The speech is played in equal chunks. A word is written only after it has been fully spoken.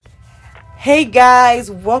Hey guys,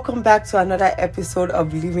 welcome back to another episode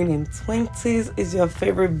of Living in 20s. It's your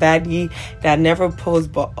favorite baddie that never posts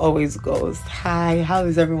but always goes. Hi, how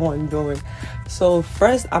is everyone doing? So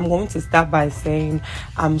first, I'm going to start by saying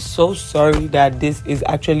I'm so sorry that this is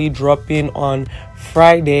actually dropping on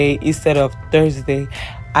Friday instead of Thursday.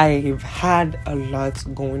 I've had a lot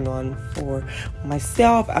going on for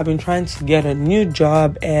myself. I've been trying to get a new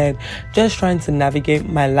job and just trying to navigate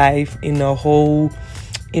my life in a whole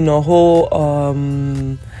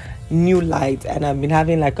new light, and I've been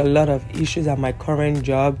having like a lot of issues at my current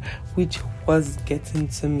job, which was getting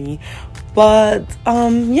to me. But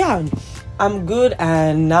yeah, I'm good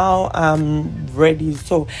and now I'm ready.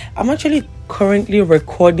 So I'm actually currently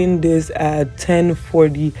recording this at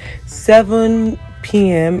 10:47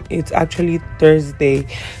 p.m. It's actually Thursday.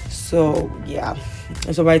 So yeah.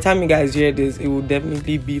 So by the time you guys hear this, it will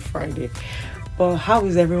definitely be Friday. But how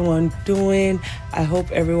is everyone doing? I hope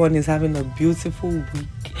everyone is having a beautiful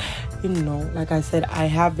week. You know, like I said, I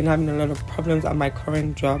have been having a lot of problems at my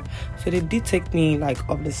current job. So they did take me like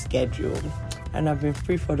off the schedule. And I've been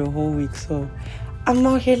free for the whole week. So I'm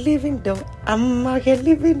out here living though. So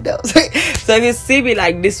if you see me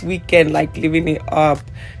like this weekend, like living it up,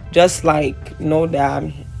 just like know that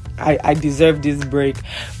I deserve this break.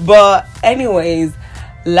 But anyways,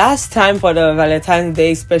 last time for the Valentine's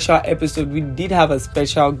Day special episode, we did have a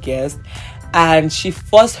special guest, and she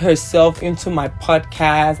forced herself into my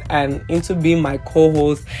podcast and into being my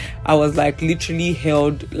co-host. I was like literally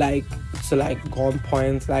held like to like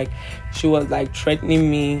gunpoint. Like she was like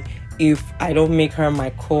threatening me if I don't make her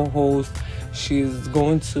my co-host, she's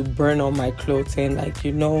going to burn all my clothing. Like,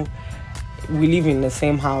 you know, we live in the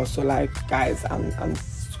same house, so like guys, I'm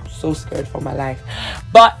so scared for my life.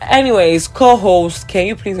 But anyways, co-host, can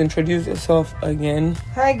you please introduce yourself again?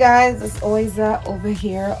 Hi guys, it's Oyiza over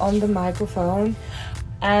here on the microphone,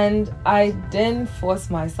 and I didn't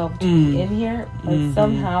force myself to be in here, but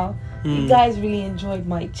somehow you guys really enjoyed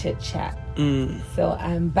my chit chat. So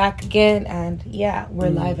I'm back again, and yeah, we're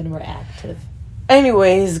live and we're active.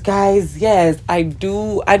 Anyways, guys, yes, I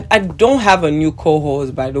do. I don't have a new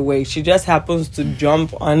co-host, by the way. She just happens to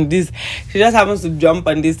jump on this.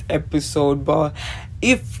 Episode. But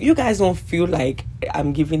if you guys don't feel like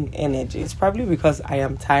I'm giving energy, it's probably because I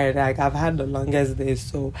am tired. Like I've had the longest day,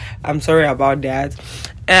 so I'm sorry about that.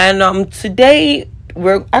 And today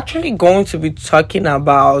we're actually going to be talking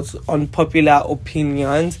about unpopular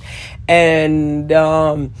opinions, and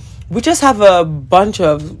we just have a bunch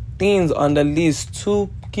of things on the list to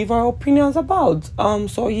give our opinions about.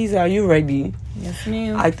 So Oyiza, are you ready? Yes,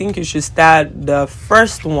 ma'am. I think you should start the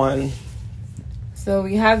first one. So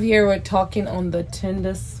we have here, we're talking on the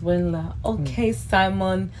Tinder swindler. Okay,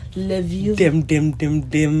 Simon Leviev.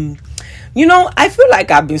 Dim. You know, I feel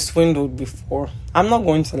like I've been swindled before. I'm not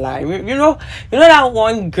going to lie. You know that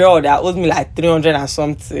one girl that owes me like 300 and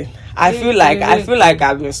something. I feel like I've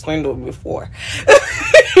been swindled before.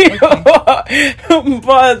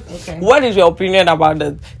 But what is your opinion about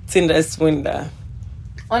the Tinder swindler?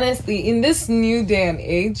 Honestly, in this new day and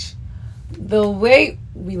age, the way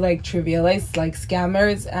we like trivialize like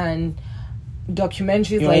scammers and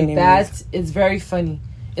documentaries like that is very funny.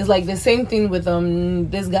 It's like the same thing with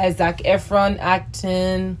this guy Zac Efron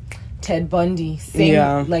acting Ted Bundy.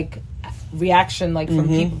 Same like reaction like from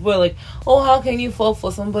people who are like, oh, how can you fall for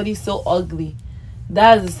somebody so ugly?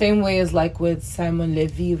 That is the same way as like with Simon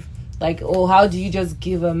Leviev. Like, oh, how do you just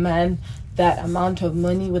give a man that amount of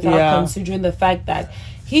money without considering the fact that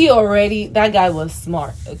that guy was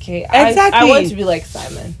smart, okay? Exactly. I want to be like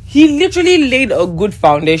Simon. He literally laid a good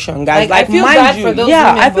foundation, guys. Like I feel bad for those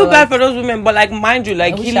women. I feel bad for those women, but like mind you,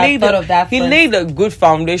 like he laid a good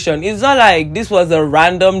foundation. It's not like this was a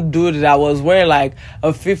random dude that was wearing like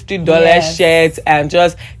a $50 shirt and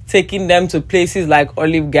just taking them to places like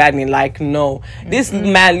Olive Garden. Like, no. This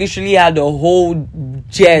man literally had a whole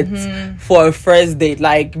jet for a first date.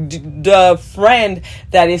 Like, the friend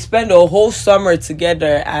that they spent a whole summer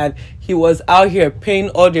together and he was out here paying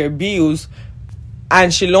all their bills,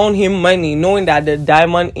 and she loaned him money knowing that the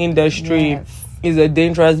diamond industry is a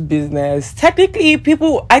dangerous business. Technically,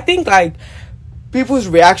 I think like people's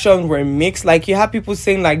reactions were mixed. Like, you had people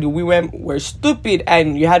saying like the women were stupid,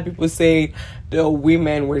 and you had people saying the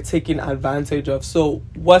women were taken advantage of. So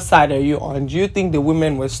what side are you on? Do you think the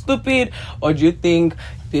women were stupid, or do you think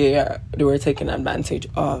they were taken advantage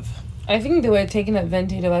of? I think they were taken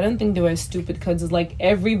advantage of. I don't think they were stupid, because it's like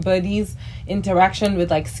everybody's interaction with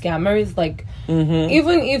like scammers. Like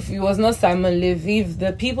even if it was not Simon Leviev,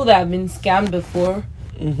 the people that have been scammed before,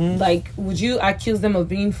 like, would you accuse them of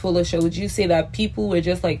being foolish, or would you say that people were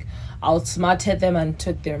just like outsmarted them and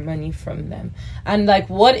took their money from them. And like,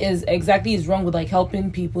 what is wrong with like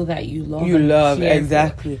helping people that you love? You love,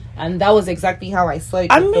 exactly. And that was exactly how I saw it.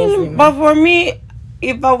 I mean, but for me,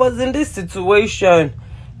 if I was in this situation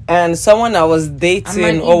and someone I was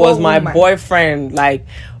dating or was my boyfriend, like,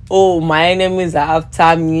 oh, my enemies are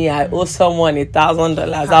after me, I owe someone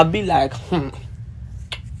 $1,000, I'll be like,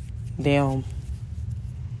 damn.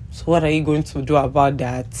 So what are you going to do about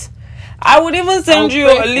that? I would even send you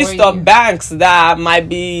a list of banks that might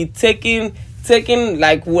be taking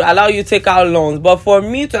like would allow you to take out loans. But for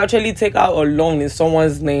me to actually take out a loan in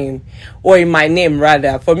someone's name, or in my name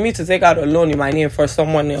rather, for me to take out a loan in my name for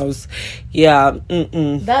someone else,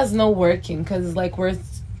 that's not working, because like we're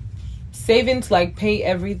saving to like pay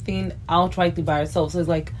everything outrightly by ourselves. So it's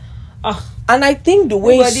like, and I think the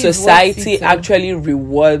way society actually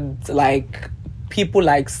rewards like people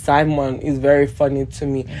like Simon is very funny to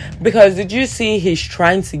me, because did you see he's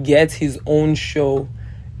trying to get his own show,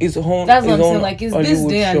 that's what I'm saying. Like, it's this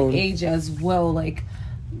day and age as well. Like,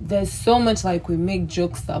 there's so much like we make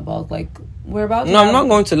jokes about. Like, we're about. No, I'm not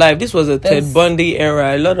going to lie. If this was a Ted Bundy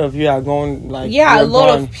era, a lot of you are going like. Yeah, a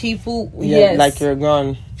lot of people. Yes, like you're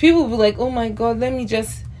gone. People will be like, "Oh my God, let me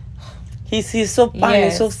just." He's so fine,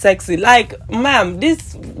 he's so sexy. Like, ma'am,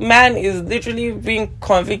 this man is literally being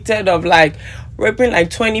convicted of like raping like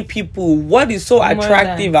 20 people. What is so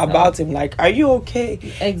attractive about him? Like, are you okay?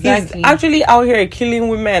 Exactly. He's actually out here killing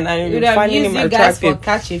women and you're finding him attractive. Guys for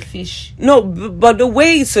catch a fish. No, but the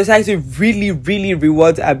way society really, really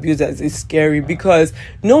rewards abusers is scary, because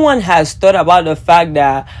no one has thought about the fact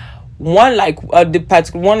that one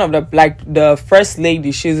of the first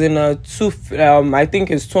lady, she's in a I think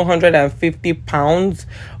it's 250 pounds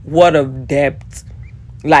worth of debt.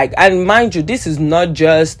 Like, and mind you, this is not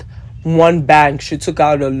just one bank she took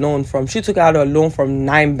out a loan from. She took out a loan from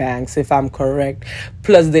 9 banks, if I'm correct,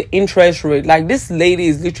 plus the interest rate. Like, this lady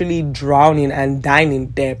is literally drowning and dying in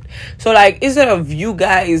debt. So like, instead of you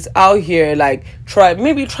guys out here like try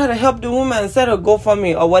to help the woman, set a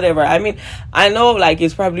GoFundMe or whatever. I mean, I know like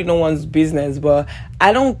it's probably no one's business, but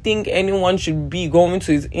I don't think anyone should be going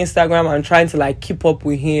to his Instagram and trying to like keep up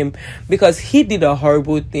with him, because he did a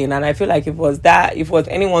horrible thing. And I feel like if it was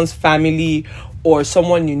anyone's family or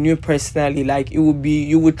someone you knew personally, like, you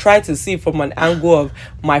would try to see from an angle of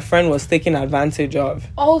my friend was taken advantage of.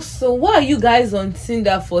 Also, why are you guys on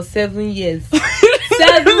Tinder for 7 years?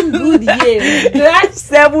 7 good years. That's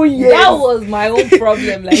 7 years. That was my own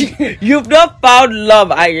problem. Like, you've not found love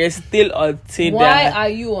and you're still on Tinder. Why are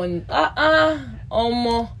you on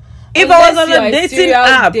if I was on a dating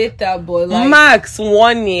app, boy, like, max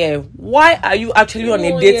 1 year, why are you actually on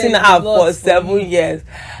a dating app for 7 years?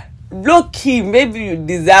 Low key, maybe you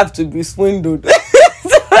deserve to be swindled.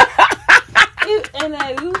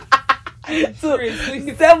 So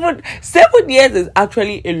 7 years is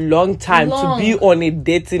actually a long time to be on a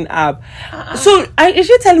dating app. So is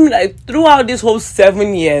she telling me that throughout this whole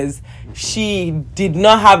 7 years she did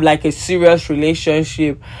not have like a serious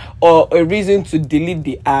relationship or a reason to delete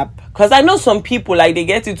the app? Because I know some people, like, they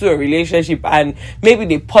get into a relationship and maybe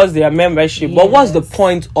they pause their membership. Yes. But what's the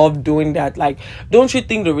point of doing that? Like, don't you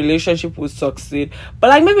think the relationship will succeed?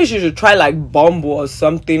 But like, maybe she should try like Bumble or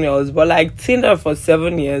something else. But like, Tinder for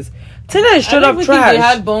 7 years, Tinder is straight up trash. I don't think they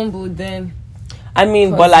had Bumble then. I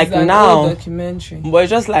mean, but like now, documentary. But it's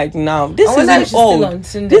just like now. This isn't old.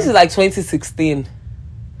 This is like 2016.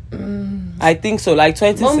 I think so. Like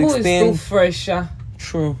 2016. Bumble is still fresh.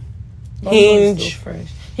 True. Bumble Hinge. Is still fresh.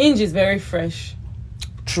 Hinge is very fresh.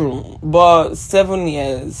 True, but 7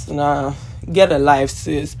 years, nah, get a life,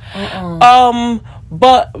 sis.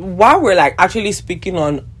 But while we're like actually speaking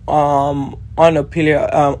on unpopular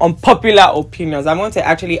opinions, I'm going to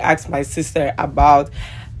actually ask my sister about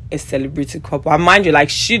a celebrity couple. And mind you, like,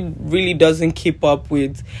 she really doesn't keep up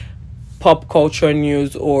with pop culture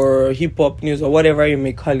news or hip hop news or whatever you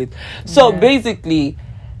may call it. So basically,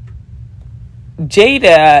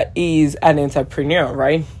 Jada is an entrepreneur,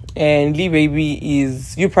 right? And Lee Baby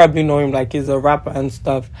is, you probably know him, like, he's a rapper and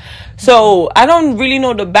stuff. So I don't really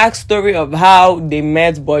know the backstory of how they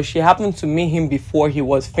met, but she happened to meet him before he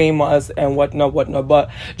was famous and whatnot. But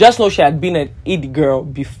just know she had been an it girl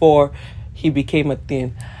before he became a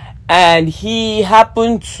thing. And he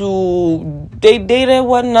happened to, they dated,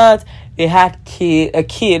 whatnot. They had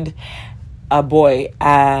a boy,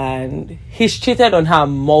 and he's cheated on her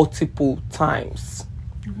multiple times.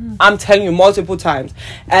 I'm telling you, multiple times.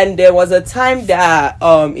 And there was a time that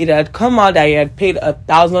it had come out that he had paid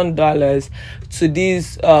 $1,000 to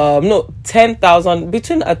these 10,000,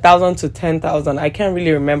 between 1,000 to 10,000. I can't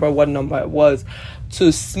really remember what number it was,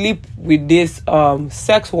 to sleep with this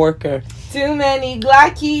sex worker. Too many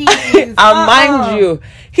Glackies. And mind you,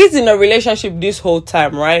 he's in a relationship this whole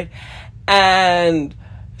time, right? And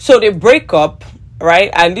so they break up, right?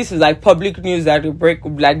 And this is like public news that they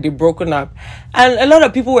broken up. And a lot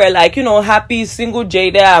of people were like, happy single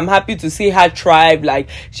Jada. I'm happy to see her thrive. Like,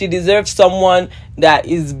 she deserves someone that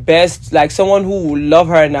is best, like someone who will love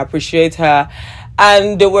her and appreciate her.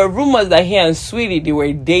 And there were rumors that he and Sweetie, they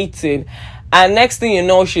were dating. And next thing you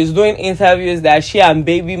know, she's doing interviews that she and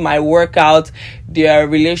Baby might work out their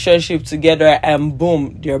relationship together, and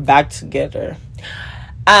boom, they're back together.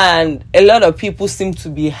 And a lot of people seem to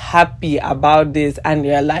be happy about this, and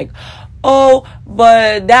they're like, oh,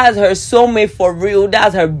 but that's her soulmate for real,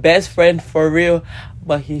 that's her best friend for real.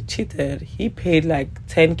 But he cheated. He paid like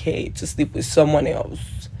 10K to sleep with someone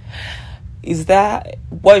else.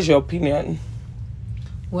 What's your opinion?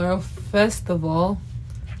 Well, first of all,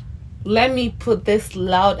 let me put this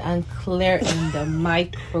loud and clear in the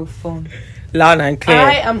microphone. Loud and clear.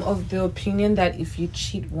 I am of the opinion that if you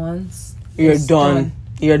cheat once, you're done.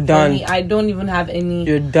 You're done. Me, I don't even have any.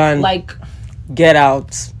 You're done. Like, get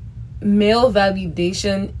out. Male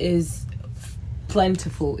validation is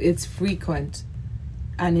plentiful. It's frequent.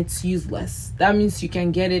 And it's useless. That means you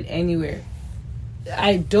can get it anywhere.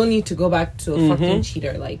 I don't need to go back to a fucking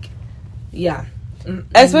cheater. Like, yeah.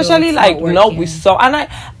 Especially not with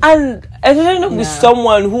especially not with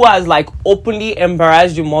someone who has like openly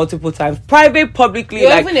embarrassed you multiple times, private, publicly.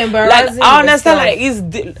 You're even embarrassing. Like, I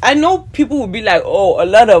understand. I know people will be like, oh, a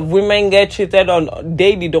lot of women get cheated on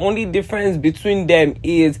daily. The only difference between them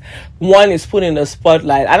is one is put in the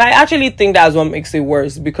spotlight, and I actually think that's what makes it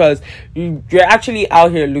worse, because you're actually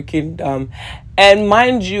out here looking dumb. And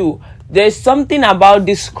mind you, there's something about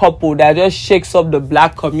this couple that just shakes up the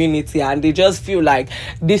black community, and they just feel like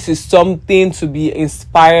this is something to be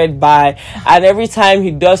inspired by. And every time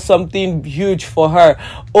he does something huge for her,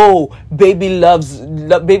 oh, baby loves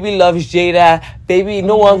Jada. Baby,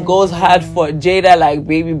 no one goes hard for Jada like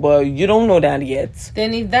Baby, but you don't know that yet.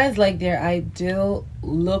 Then if that's like their ideal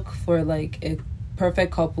look for like a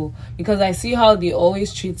perfect couple, because I see how they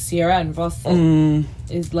always treat Sierra and Russell.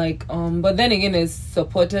 It's like but then again, as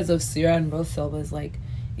supporters of Sierra and Russell, but it's like,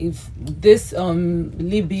 if this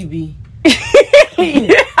Lee Bibi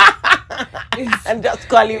I'm just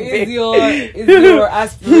calling is your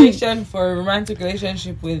aspiration for a romantic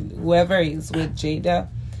relationship with whoever is with Jada,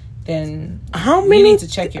 then you need to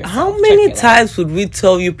check yourself. How many times would we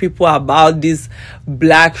tell you people about this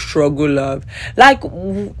black struggle love? Like,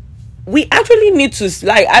 we actually need to,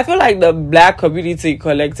 like, I feel like the black community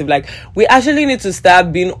collective, like, we actually need to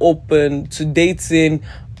start being open to dating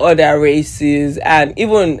other races, and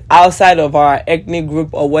even outside of our ethnic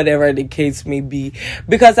group or whatever the case may be.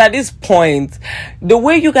 Because at this point, the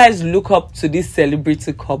way you guys look up to these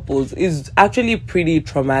celebrity couples is actually pretty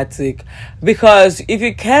traumatic. Because if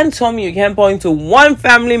you can't tell me, you can't point to one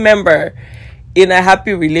family member in a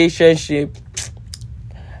happy relationship.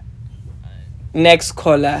 Next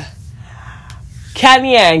caller.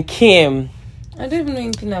 Kanye and Kim. I don't even know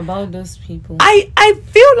anything about those people. I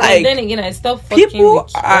feel like... And then again, I stopped fucking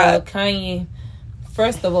with Kanye.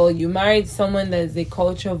 First of all, you married someone that's a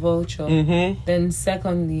culture vulture. Then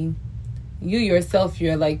secondly, you yourself,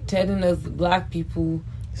 you're like telling us black people...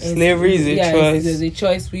 Slavery is a choice. It's a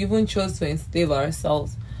choice. We even chose to enslave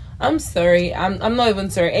ourselves. I'm sorry. I'm not even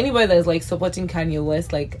sorry. Anybody that's like supporting Kanye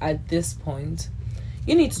West, like, at this point...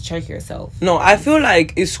 You need to check yourself. No, I feel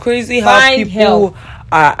like it's crazy how people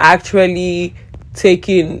are actually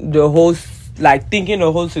taking the whole, like, thinking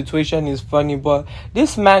the whole situation is funny. But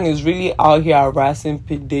this man is really out here harassing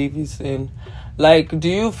Pete Davidson. Like, do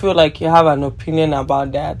you feel like you have an opinion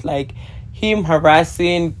about that? Like, him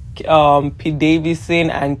harassing Pete Davidson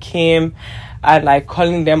and Kim and, like,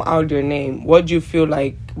 calling them out their name. What do you feel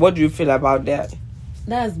about that?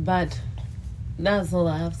 That's bad. That's all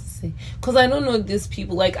I have to say. Because I don't know these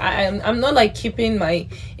people. Like, I'm not like keeping my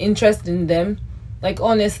interest in them. Like,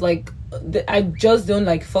 honest, like, I just don't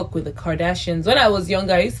like fuck with the Kardashians. When I was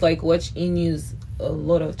younger, I used to like watch E-News a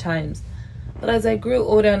lot of times. But as I grew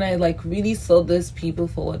older and I like really saw those people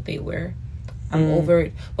for what they were, I'm over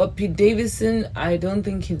it. But Pete Davidson, I don't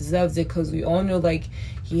think he deserves it, because we all know like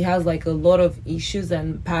he has like a lot of issues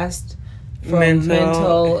and past from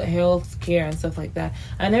mental health care and stuff like that,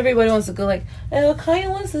 and everybody wants to go like, oh, Kanye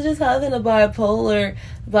wants to just having a bipolar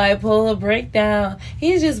breakdown.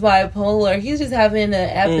 He's just bipolar. He's just having an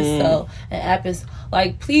episode.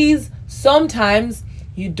 Like, please, sometimes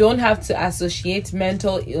you don't have to associate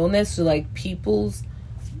mental illness to like people's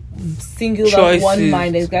singular one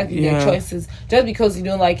mind, exactly their choices. Just because you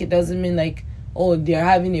don't like it doesn't mean like, oh, they're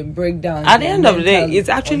having a breakdown. At the end of the day, it's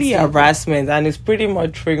actually harassment, and it's pretty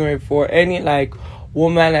much triggering for any like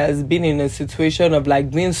woman has been in a situation of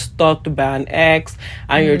like being stalked by an ex,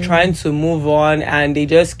 and you're trying to move on, and they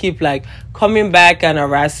just keep like coming back and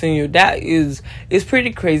harassing you. That is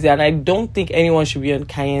pretty crazy, and I don't think anyone should be on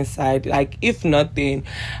Kanye's side. Like, if nothing,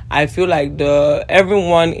 I feel like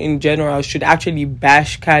everyone in general should actually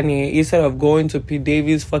bash Kanye instead of going to P.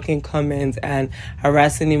 David's fucking comments and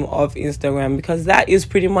harassing him off Instagram, because that is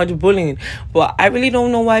pretty much bullying. But I really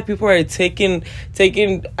don't know why people are taking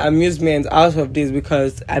amusement out of this,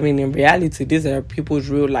 because I mean, in reality, these are people's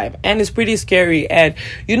real life, and it's pretty scary. And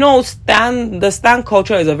you know, the stan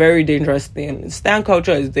culture is a very dangerous thing. Stan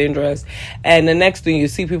culture is dangerous, and the next thing you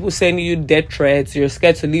see, people sending you death threats, you're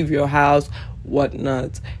scared to leave your house,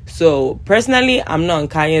 whatnot. So personally, I'm not on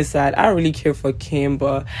Kanye's side. I don't really care for Kim,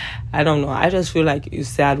 but I don't know, I just feel like it's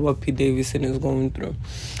sad what Pete Davidson is going through.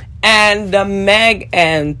 And the Meg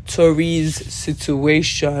and Tory's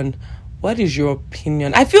situation, what is your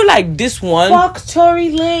opinion? I feel like this one, fuck Tory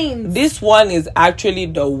Lanez. This one is actually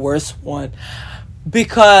the worst one,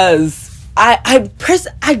 because I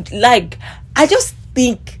just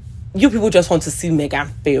think you people just want to see Megan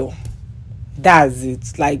fail. That's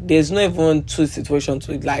it. Like, there's not even two situations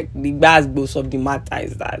to it. Like, the bad both of the matter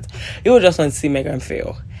is that you just want to see Megan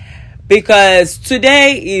fail. Because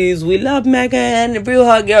today is we love Megan, real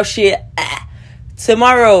hot girl shit.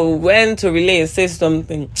 Tomorrow, when to relay and say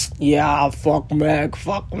something, yeah, fuck Meg.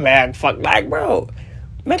 Like, bro,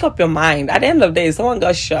 make up your mind. At the end of the day, someone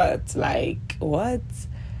got shot. Like, what?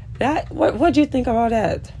 What do you think about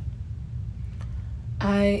that?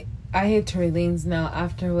 I hate Tory Lanez now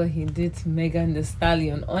after what he did to Megan Thee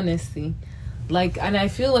Stallion, honestly. Like, and I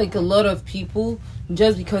feel like a lot of people,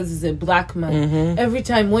 just because he's a black man, every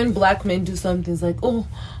time when black men do something, it's like, oh,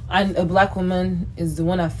 and a black woman is the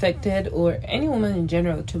one affected, or any woman in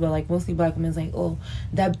general too, but like mostly black women, is like, oh,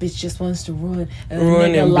 that bitch just wants to ruin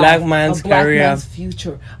a black man's career, man's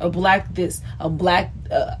future, a black this, a black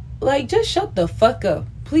like, just shut the fuck up,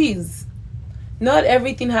 please. Not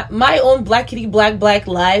everything my own blackity black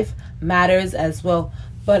life matters as well,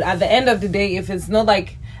 but at the end of the day, if it's not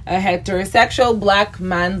like a heterosexual black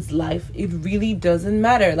man's life, it really doesn't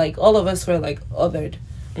matter. Like, all of us were like othered,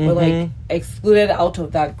 we're like excluded out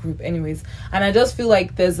of that group anyways. And I just feel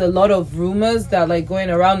like there's a lot of rumors that like going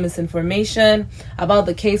around, misinformation about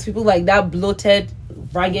the case. People like that bloated,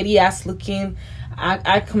 raggedy ass looking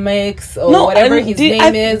academics or whatever his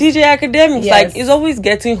name is, DJ Academics, yes. Like, it's always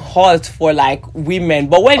getting hot for like women,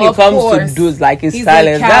 but when it comes to dudes, like, he's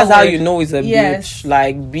silent. That's how you know he's a bitch.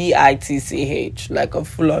 Like, bitch, like a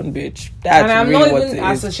full-on bitch. That's, and I'm really not even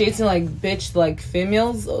associating like bitch like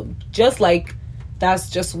females, just like that's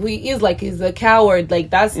just who he is. Like, he's a coward.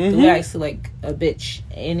 Like, that's the way I see like a bitch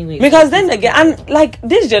anyway. Because then again, and like,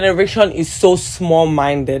 this generation is so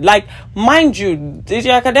small-minded. Like, mind you,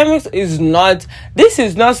 DJ Academics is not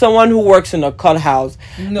someone who works in a cut house.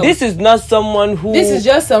 No, this is not someone who, this is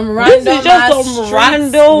just some random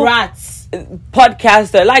rats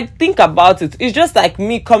podcaster. Like, think about it. It's just like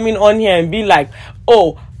me coming on here and be like,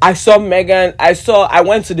 oh, I saw Megan, I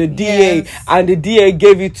went to the DA, and the DA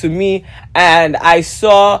gave it to me, and I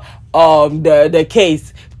saw the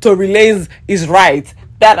case. Tory Lanez is right.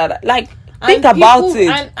 Like, think about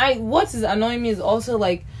it. And what is annoying me is also,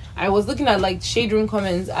 like, I was looking at like Shade Room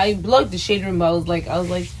comments. I blocked the Shade Room, but I was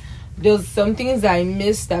like, there's some things that I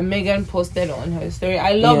missed that Megan posted on her story.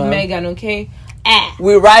 I love Megan, okay?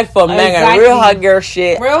 We ride for Megan. Real hot girl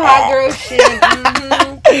shit.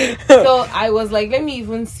 So I was like, let me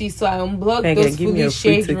even see. So I unblocked those foolish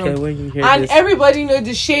Shade Room. And everybody knows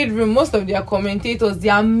the Shade Room. Most of their commentators, they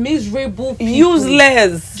are miserable people.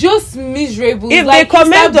 Useless. Just miserable. If like, they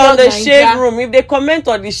comment on the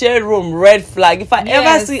Shade Room, red flag. If I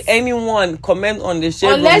ever see anyone comment on the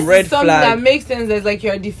Shade Room, red flag. Unless it's something that makes sense. It's like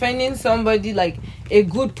you're defending somebody, like a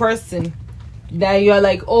good person. That you're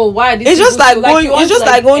like, oh, why this? It's just like going. It's just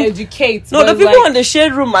like going. Educate. No, the people like, on the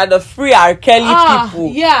Shade Room are the free R. Kelly people.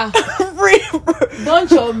 Yeah.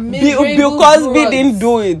 Bunch of miserable because we didn't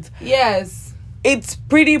do it. Yes. It's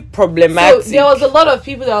pretty problematic. So there was a lot of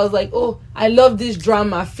people that was like, oh, I love this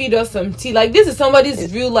drama. Feed us some tea. Like, this is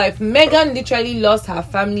somebody's real life. Megan literally lost her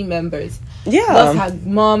family members. Yeah. Lost her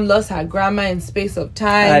mom, lost her grandma in space of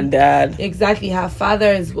time. Her dad. Exactly. Her father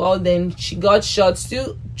as well. Then she got shot.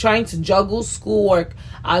 Still trying to juggle schoolwork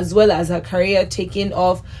as well as her career taking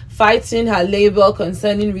off. Fighting her label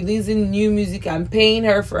concerning releasing new music and paying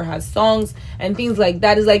her for her songs and things like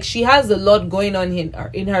that. It's like she has a lot going on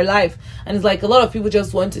in her life. And it's like a lot of people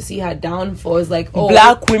just want to see her downfall. It's like, oh,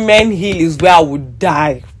 black women, he is where I would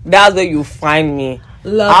die. That's where you find me.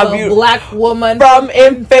 love a black woman from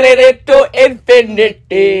infinity to infinity.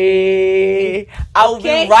 I'll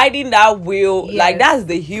be riding that wheel. Yes. Like that's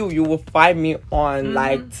the hill you will find me on.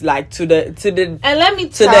 Like to the and let me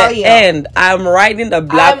tell you, end. I'm riding the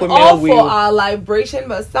black woman all wheel. For our liberation,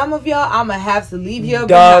 but some of y'all I'ma have to leave you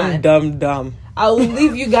dumb. I will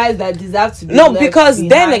leave you guys that deserve to be no, because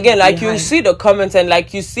then again, like behind. you see the comments and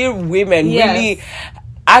like you see women really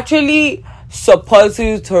actually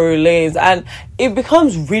supporting Tory Lanez, and it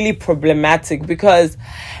becomes really problematic because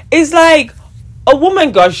it's like a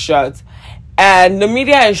woman got shot and the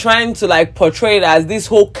media is trying to like portray it as this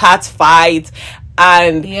whole cat fight.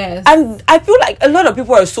 And and I feel like a lot of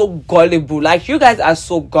people are so gullible. Like you guys are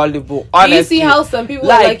so gullible. Honestly, do you see how some people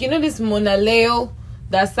like you know this Mona Leo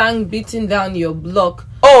that sang "Beating Down Your Block"?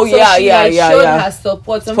 Oh so she showed her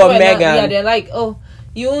support. Some for Megan. They're like, oh,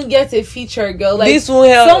 you won't get a feature, girl. Like this will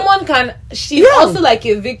help. Someone can. She's also like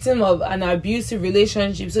a victim of an abusive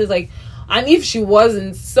relationship. So it's like. And if she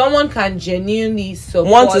wasn't, someone can genuinely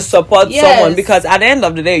want to support someone, because at the end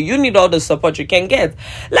of the day, you need all the support you can get.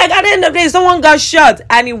 Like at the end of the day, someone got shot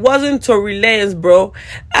and it wasn't Tory Lanez, bro.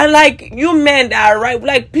 And like you men that are right,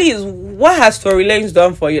 like please, what has Tory Lanez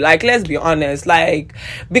done for you? Like let's be honest, like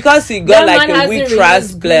because he got like a weak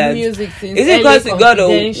transplant. Is it because he got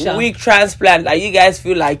a weak transplant? Like you guys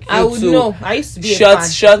feel like I would know. I used to be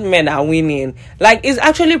short men are winning. Like it's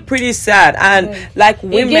actually pretty sad, and like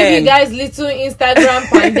women. It gave you guys little Instagram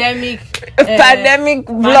pandemic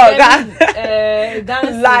vlog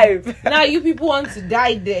live. Now you people want to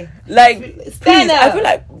die there. Like please, I feel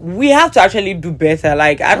like we have to actually do better.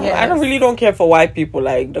 Like I don't care for white people.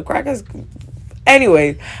 Like the crackers.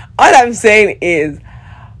 Anyway, all I'm saying is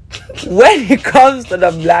when it comes to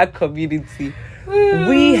the black community,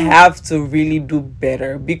 we have to really do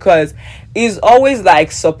better, because it's always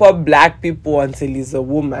like support black people until he's a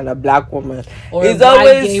black woman. Or it's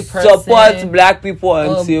always support black people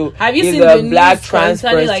until have you he's seen a the black trans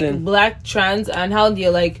person. Like black trans and how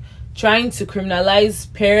they're like trying to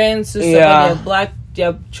criminalize parents who support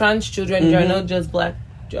their trans children. They're not just black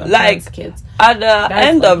trans kids. At the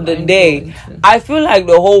end of the day, I feel like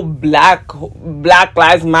the whole Black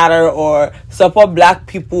Lives Matter or support black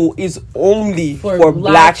people is only for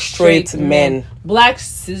black straight men. Black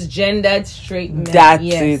cisgendered straight men. That's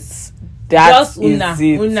it. That's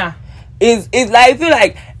it. It's like I feel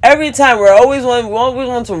like every time we always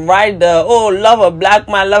want to ride the love a black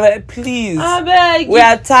man, love it. Please, we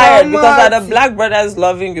are tired because of the black brothers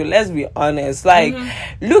loving you. Let's be honest. Like,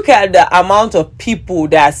 look at the amount of people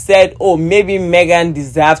that said, "Oh, maybe Megan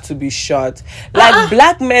deserves to be shot." Like,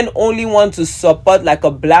 black men only want to support like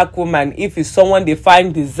a black woman if it's someone they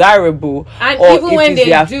find desirable, and or even if when it's they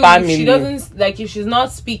their do, family. if she doesn't like if she's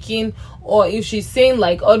not speaking, or if she's saying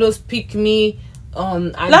like all those pick me.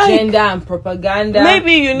 Agenda and propaganda.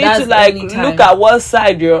 Maybe you need to like look at what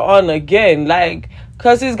side you're on again, like,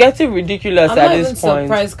 because it's getting ridiculous at this point. I'm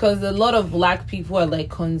surprised because a lot of black people are like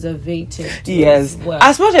conservative. Yes,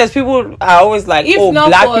 as much as people are always like,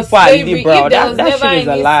 black people are liberal. That shit is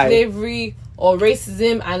a lie. Slavery or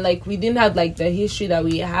racism, and like we didn't have like the history that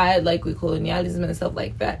we had like with colonialism and stuff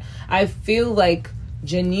like that. I feel like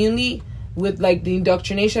genuinely, with like the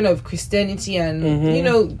indoctrination of Christianity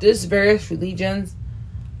and this various religions,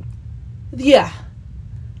 they're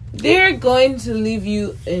going to leave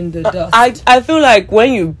you in the dust. I feel like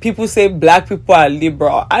when people say black people are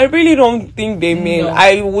liberal, I really don't think they mean.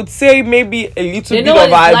 I would say maybe a little bit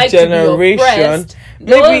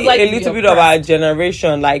of our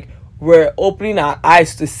generation, like we're opening our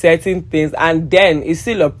eyes to certain things, and then it's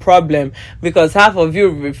still a problem because half of you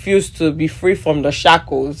refuse to be free from the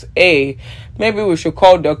shackles. Maybe we should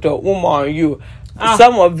call Dr. Uma on you.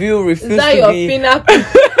 Some of you refuse to be. That's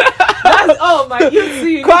my. You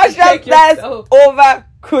see, consciousness over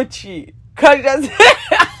coochie.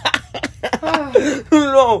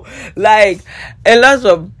 No, like a lot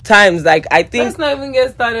of times, like I think. Let's not even get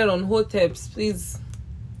started on hoteps, please.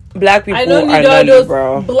 Black people, I don't need all those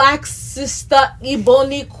bro. Black sister,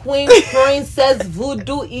 Ebony Queen, Princess,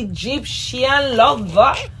 Voodoo, Egyptian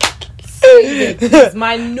lover. It's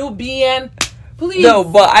my Nubian. Please. No,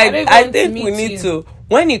 but I think we need to.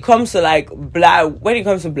 When it comes to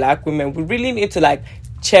black women, we really need to like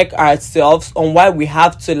check ourselves on why we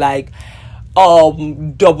have to like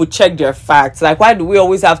double check their facts. Like, why do we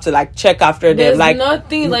always have to like check after them? Like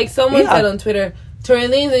nothing. Like someone said on Twitter, Tory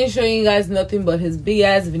Lanez ain't showing you guys nothing but his big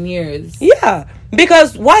ass veneers. Yeah,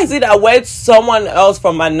 because why is it that when someone else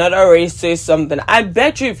from another race says something, I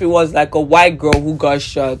bet you if it was like a white girl who got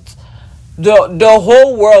shot, the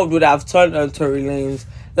whole world would have turned on Tory Lanez.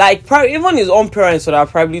 Like, probably even his own parents would have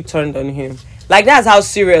probably turned on him. Like, that's how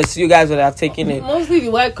serious you guys would have taken it. Mostly the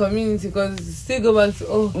white community, because still go back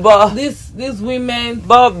to But these women.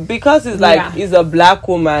 But because it's like it's a black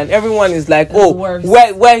woman, everyone is like, Worse.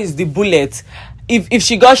 where is the bullet? If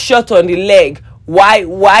she got shot on the leg,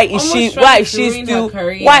 why is she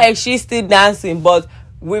still dancing? But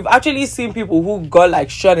we've actually seen people who got like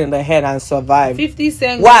shot in the head and survived. 50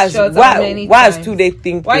 Cent got shot many times. Why is today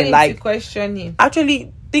thinking why didn't like you question him?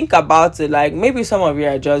 Actually think about it, like maybe some of you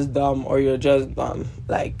are just dumb or you're just dumb.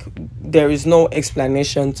 Like, there is no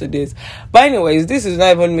explanation to this. But anyways, this is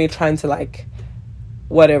not even me trying to like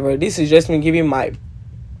whatever. This is just me giving my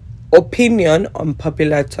opinion on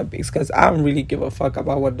popular topics, because I don't really give a fuck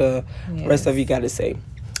about what the rest of you gotta say.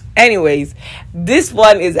 Anyways, this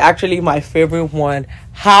one is actually my favorite one.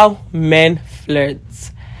 How men flirt.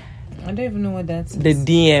 I don't even know what that's. The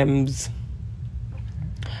DMs.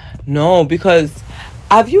 No, because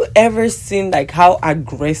have you ever seen like how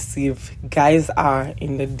aggressive guys are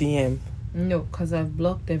in the DM? No, because I've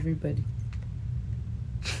blocked everybody.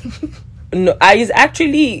 No, I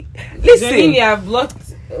actually listen. I've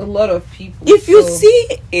blocked a lot of people. If you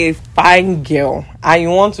see a fine girl and you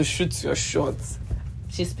want to shoot your shots,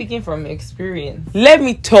 she's speaking from experience. Let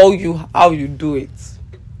me tell you how you do it.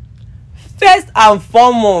 First and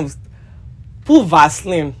foremost, put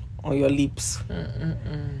Vaseline on your lips.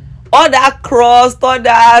 All that crust, all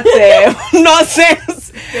that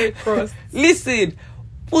nonsense. Listen,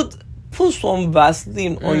 put some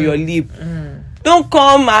Vaseline on your lip. Don't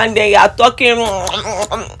come and then you're talking.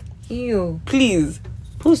 Ew. Please,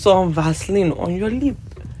 put some Vaseline on your lip.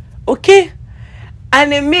 Okay?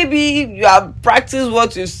 And then maybe you have practiced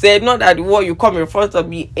what you said. Not that what you come in front of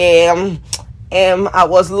me. I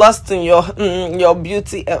was lost in your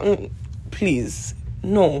beauty. Please,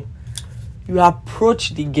 no. You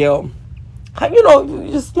approach the girl. And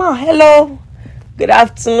you smile. Hello. Good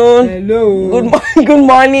afternoon. Hello. Good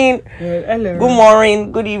morning. Hello. Good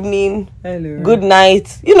morning. Good evening. Hello. Good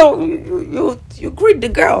night. You greet the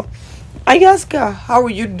girl. I ask her, how are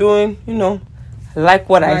you doing? I like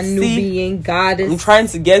what I see. Nubian goddess. I'm trying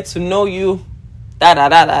to get to know you. Da da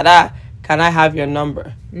da da da. Can I have your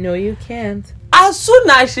number? No, you can't. As soon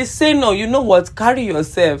as she say no, you know what? Carry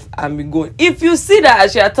yourself and be going. If you see that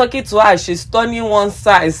as you are talking to her, she's turning one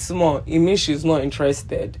size small, it means she's not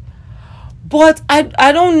interested. But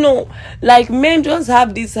I don't know. Like, men just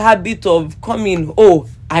have this habit of coming,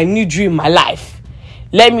 I need you in my life.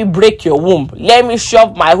 Let me break your womb. Let me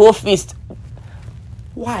shove my whole fist.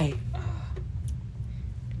 Why?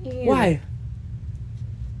 Ew.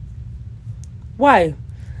 Why?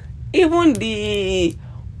 Even the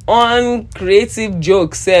uncreative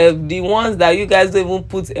jokes, the ones that you guys don't even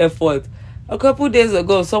put effort. A couple days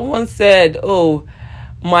ago, someone said,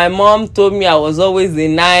 my mom told me I was always the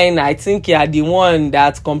 9. I think you are the one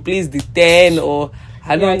that completes the 10, or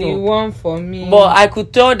I don't know. The one for me. But I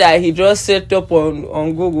could tell that he just set up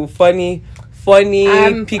on Google funny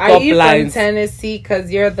pickup are you lines. From Tennessee?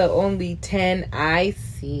 Because you're the only 10 I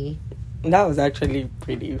see. That was actually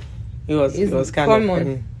pretty. It was kind of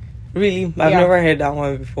funny. Really? I've never heard that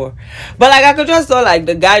one before. But like, I could just tell like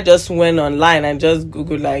the guy just went online and just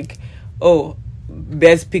Googled like,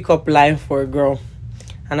 best pickup line for a girl.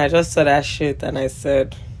 And I just saw that shit and I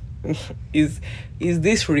said, is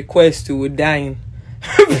this request to dying?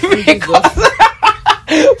 because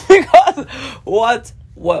what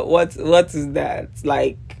is that?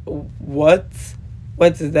 Like, what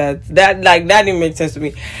is that? That didn't make sense to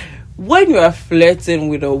me. When you are flirting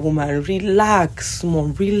with a woman, relax,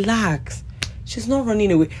 mom, relax. She's not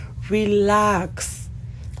running away. Relax.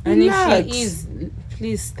 And if she is,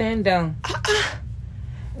 please stand down.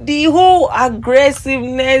 The whole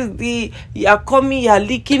aggressiveness, you're coming, you're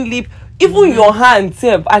licking lip. Even your hand,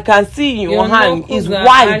 Seb, I can see in your hand is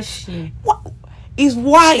white. It's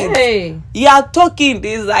white. Hey. You're talking,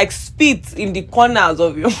 there's like spit in the corners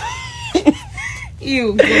of your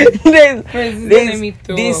Ew. There's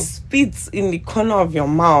spit in the corner of your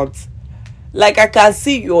mouth. Like, I can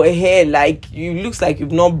see your hair, like, you looks like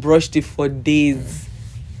you've not brushed it for days.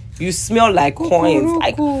 You smell like coins.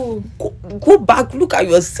 Like, go back, look at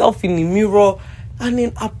yourself in the mirror, and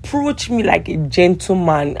then approach me like a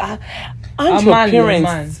gentleman.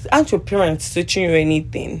 Aren't your parents teaching you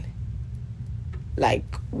anything? Like,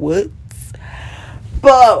 what?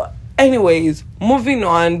 But anyways, moving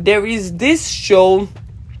on. There is this show.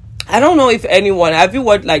 I don't know if anyone have you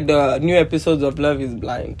watched like the new episodes of Love is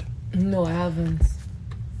Blind? No, I haven't.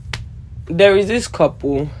 There is this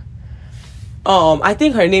couple. I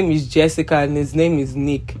think her name is Jessica and his name is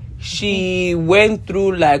Nick. She went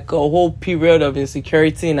through like a whole period of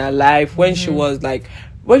insecurity in her life when she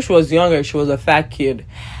was younger. She was a fat kid,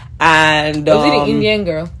 And was it an Indian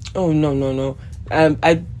girl? Oh no.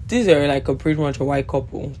 These are like a pretty much a white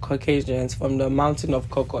couple, Caucasians from the mountain of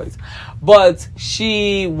Caucasus. But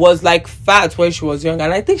she was like fat when she was young,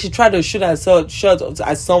 and I think she tried to shoot herself shot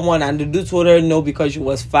at someone, and the dude told her no because she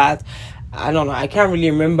was fat. I don't know. I can't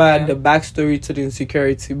really remember the backstory to the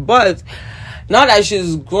insecurity. But now that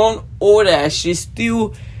she's grown older, she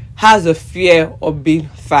still has a fear of being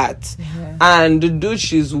fat. Yeah. And the dude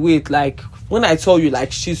she's with, like, when I tell you,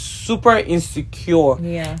 like, she's super insecure.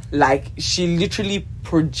 Yeah. Like, she literally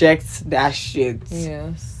projects that shit.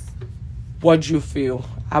 Yes. What do you feel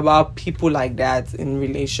about people like that in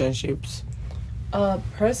relationships?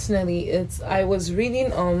 Personally, I was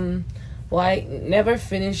reading, well, I never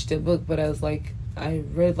finished the book, but I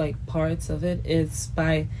read, like, parts of it. It's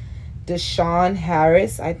by Deshaun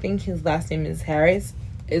Harris. I think his last name is Harris.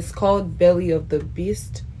 It's called Belly of the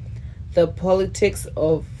Beast, The Politics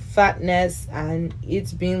of Fatness, and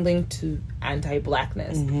it's being linked to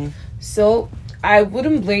anti-blackness. Mm-hmm. So I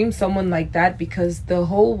wouldn't blame someone like that because the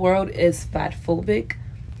whole world is fat phobic.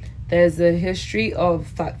 There's a history of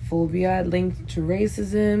fat phobia linked to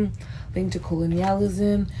racism, linked to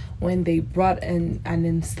colonialism, when they brought and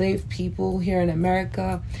enslaved people here in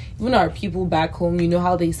America. Even our people back home, you know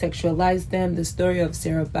how they sexualized them. The story of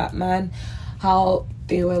Sarah Batman, how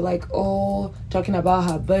they were like, oh, talking about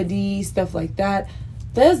her body, stuff like that.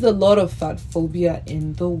 There's a lot of fat phobia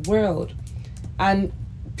in the world. And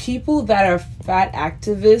people that are fat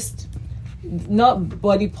activists, not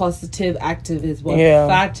body positive activists, but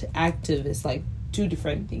fat activists, like two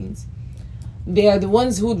different things. They are the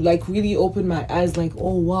ones who like really open my eyes, like,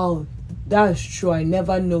 oh wow, that's true, I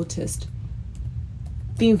never noticed.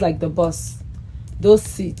 Things like the bus, those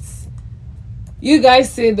seats. You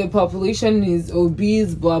guys say the population is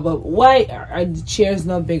obese, blah blah. Why are the chairs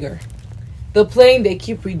not bigger? The plane, they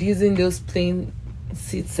keep reducing those plane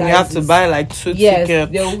seat sizes. You have to buy like 2 tickets. Yes,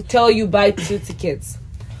 they'll tell you buy 2 tickets.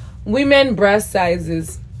 Women breast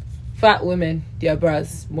sizes, fat women, their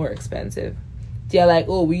breasts more expensive. They're like,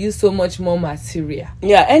 oh, we use so much more material.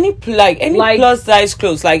 Yeah, any plus size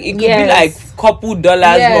clothes, like it could be like couple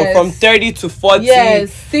dollars, but from 30 to 40.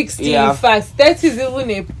 Yes, 60 in fact. 30 is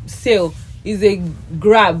even a sale. Is a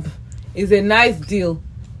grab. Is a nice deal.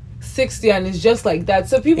 60 and it's just like that.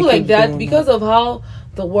 So people like that, because of how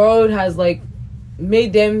the world has like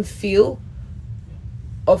made them feel,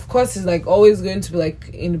 of course it's like always going to be like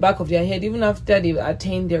in the back of their head even after they've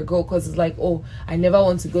attained their goal, because it's like, oh, I never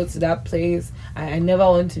want to go to that place, I never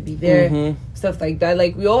want to be there, stuff like that.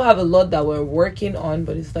 Like we all have a lot that we're working on,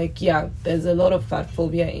 but it's like, yeah, there's a lot of fat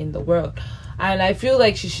phobia in the world. And I feel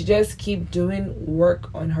like she should just keep doing work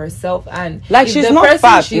on herself. And like she's not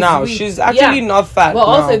fat now. She's actually not fat. Well,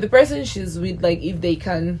 also the person she's with, like if they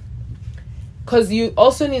can, because you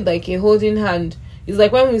also need like a holding hand. It's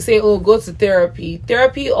like when we say, oh, go to therapy.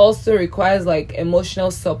 Therapy also requires like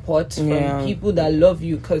emotional support from people that love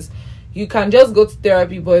you, because you can just go to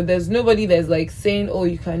therapy, but there's nobody that's like saying, oh,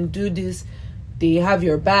 you can do this. They have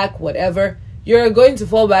your back, whatever. You're going to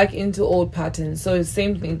fall back into old patterns. So it's the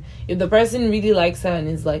same thing. If the person really likes her and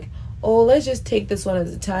is like, oh, let's just take this one at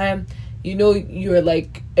a time, you know, you're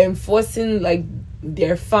like enforcing like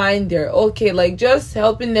they're fine, they're okay, like just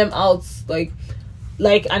helping them out, like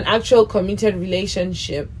an actual committed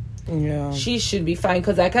relationship. Yeah, she should be fine,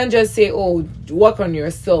 because I can't just say, oh, work on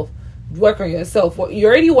yourself. You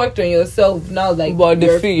already worked on yourself now, like, but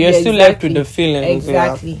you're still left with the feelings.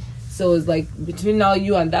 Exactly. So it's like between now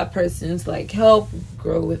you and that person, it's like help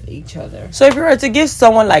grow with each other. So if you were to give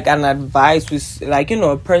someone like an advice with like, you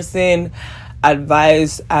know, a person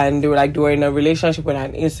advice, and they were in a relationship with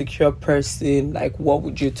an insecure person, like what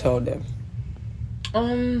would you tell them?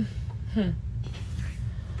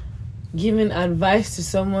 Giving advice to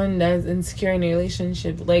someone that's insecure in a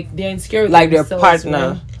relationship, like they're insecure with like their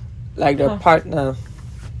partner, right? Like their partner.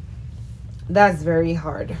 That's very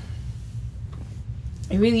hard.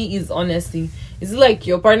 It really is, honestly. Is it like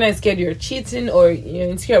your partner is scared you're cheating, or you're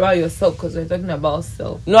insecure about yourself? Because we're talking about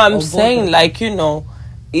self. No, I'm saying like, you know,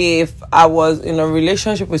 if I was in a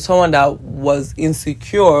relationship with someone that was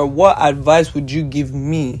insecure, what advice would you give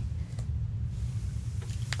me?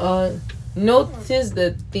 Notice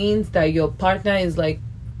the things that your partner is like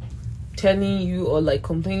telling you or like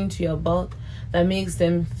complaining to you about that makes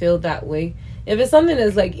them feel that way. If it's something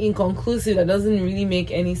that's like inconclusive, that doesn't really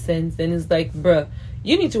make any sense, then it's like, bruh,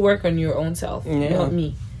 you need to work on your own self, not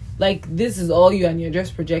me. Like, this is all you and you're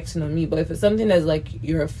just projecting on me. But if it's something that's like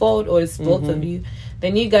your fault or it's both of you,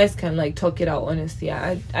 then you guys can like talk it out honestly.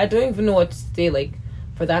 I don't even know what to say. Like,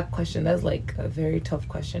 for that question. That's like a very tough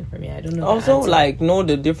question for me. I don't know. Also, like, know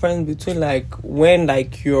the difference between like when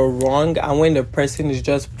like you're wrong and when the person is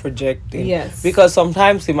just projecting. Yes. Because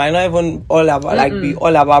sometimes it might not even all about like be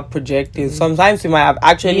all about projecting. Sometimes you might have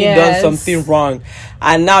actually done something wrong,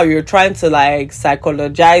 and now you're trying to like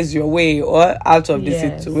psychologize your way or out of the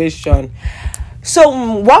situation.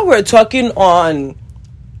 So while we're talking on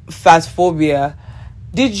fat phobia,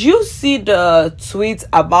 did you see the tweet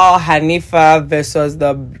about Hanifa versus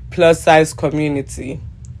the plus size community?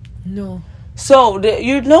 No. So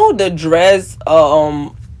the dress,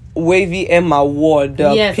 wavy Emma wore,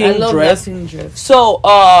 the pink I love dress. That pink dress. So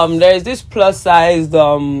there's this plus size.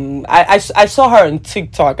 I saw her on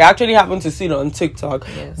TikTok. I actually happened to see it on TikTok,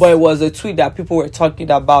 but it was a tweet that people were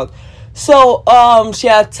talking about. So she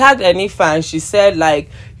had tagged Hanifa and she said like,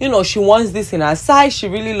 she wants this in her size. She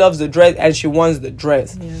really loves the dress and she wants the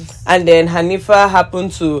dress. Yes. And then Hanifa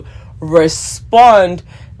happened to respond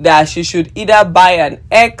that she should either buy an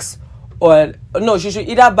X or no, she should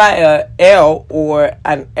either buy a L or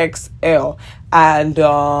an XL, and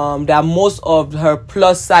that most of her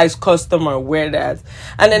plus size customer wear that.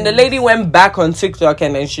 And then the lady went back on TikTok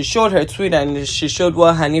and then she showed her tweet and she showed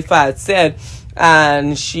what Hanifa had said.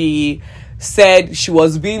 And she said she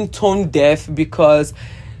was being tone deaf because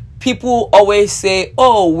people always say,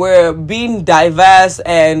 oh, we're being diverse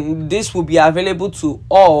and this will be available to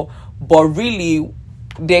all, but really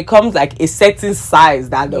there comes like a certain size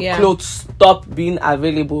that the clothes stop being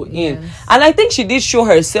available in. And I think she did show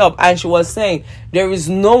herself and she was saying there is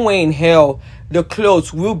no way in hell the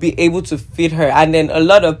clothes will be able to fit her. And then a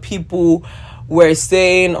lot of people were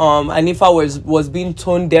saying Hanifa was being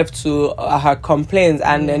tone deaf to her complaints,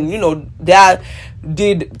 and then that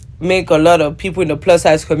did make a lot of people in the plus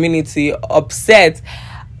size community upset.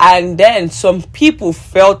 And then some people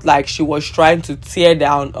felt like she was trying to tear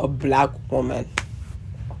down a black woman.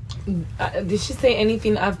 Did she say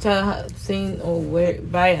anything after saying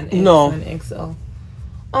buy an X or an XL?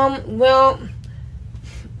 Well,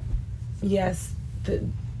 yes, the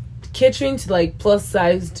catering to like plus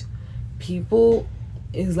sized people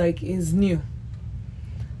is new.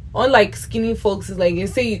 Unlike skinny folks, is like you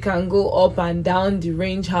say you can go up and down the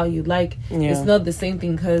range how you like. It's not the same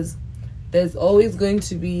thing, because there's always going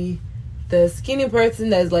to be the skinny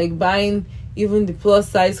person that's like buying even the plus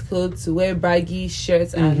size clothes to wear baggy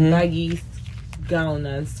shirts and baggy gown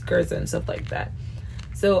and skirts and stuff like that.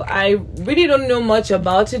 So I really don't know much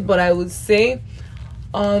about it, but I would say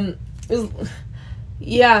a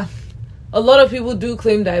lot of people do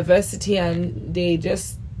claim diversity and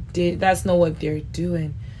that's not what they're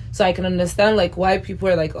doing. So I can understand like why people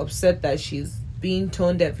are like upset that she's being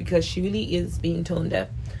tone deaf, because she really is being tone deaf.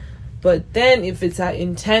 But then if it's her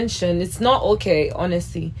intention, it's not okay,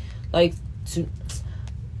 honestly. But still,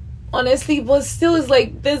 it's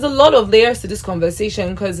like there's a lot of layers to this conversation,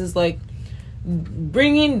 because it's like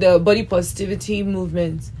bringing the body positivity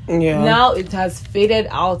movement. Now it has faded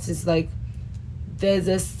out. It's like there's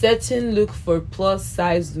a certain look for plus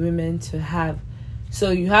sized women to have.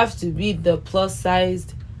 So you have to be the plus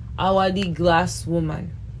sized hourly glass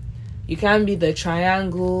woman. You can't be the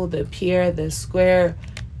triangle, the pear, the square.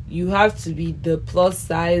 You have to be the plus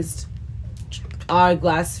sized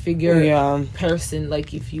hourglass figure person.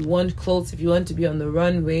 Like if you want clothes, if you want to be on the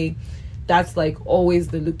runway, that's like always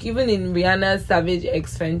the look. Even in Rihanna's Savage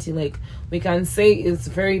X Fenty, like we can say it's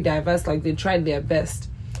very diverse. Like they tried their best.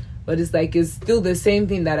 But it's like it's still the same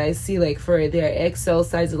thing that I see like for their XL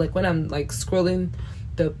sizes. Like when I'm like scrolling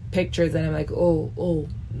the pictures and I'm like, oh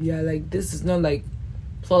yeah, like this is not like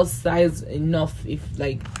plus size enough, if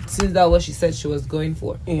like since that what she said she was going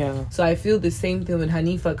for. So I feel the same thing with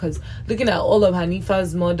Hanifa, because looking at all of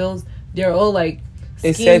Hanifa's models, they're all like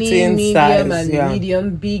skinny, medium size, and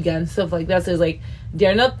medium, big and stuff like that. So it's like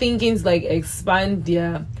they're not thinking to like expand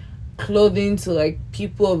their clothing to like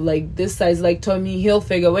people of like this size. Like Tommy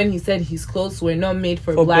Hilfiger, when he said his clothes were not made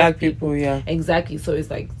for black people. Exactly. So it's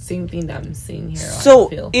like same thing that I'm seeing here. So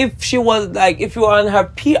if she was like, if you were on her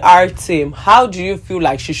PR team, how do you feel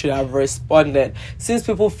like she should have responded? Since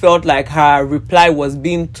people felt like her reply was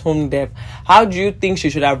being tone deaf, how do you think she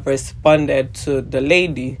should have responded to the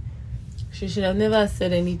lady? She should have never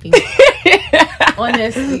said anything.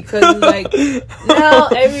 Honestly, because like now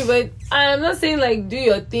everybody, I'm not saying like do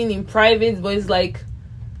your thing in private, but it's like,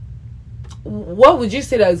 what would you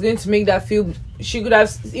say that is going to make that feel? She could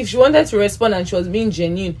have, if she wanted to respond and she was being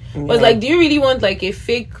genuine, but it's like, do you really want like a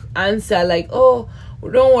fake answer, like, oh,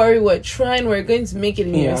 don't worry, we're going to make it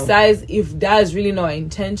in your size, if that is really not her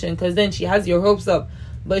intention? Because then she has your hopes up,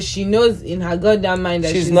 but she knows in her goddamn mind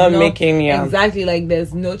that she's not making exactly, like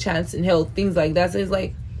there's no chance in hell, things like that. So it's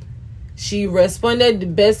like She responded the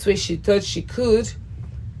best way she thought she could.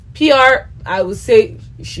 PR, I would say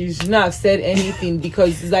she should not have said anything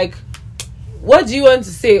because it's like, what do you want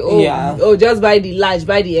to say? Oh, just buy the large,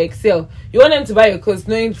 buy the XL. You want them to buy your clothes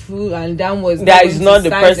knowing full and down was that is not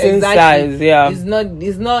the person's size. Yeah, it's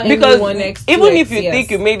not because anyone next even if you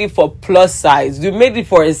think you made it for plus size, you made it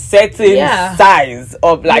for a certain size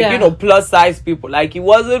of like plus size people. Like it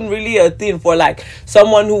wasn't really a thing for like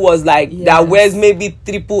someone who was like that wears maybe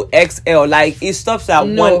triple XL. Like it stops at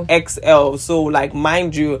 1XL. So like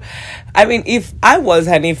mind you, I mean, if I was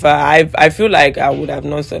Hanifa, I feel like I would have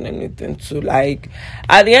not said anything to like.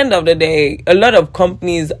 At the end of the day, a lot of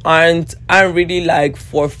companies aren't really like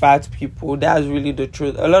for fat people. That's really the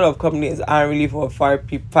truth. A lot of companies aren't really for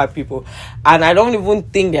fat people, and I don't even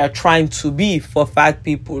think they're trying to be for fat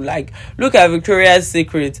people. Like look at Victoria's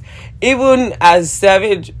Secret. Even as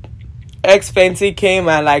Savage X Fenty came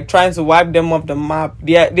and like trying to wipe them off the map,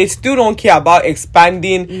 they still don't care about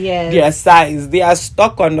expanding their size. They are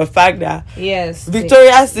stuck on the fact that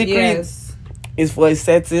Victoria's Secret is for a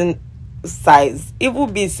certain size. It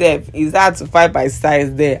would be safe is hard to find by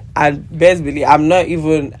size there, and best believe I'm not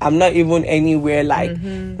even anywhere like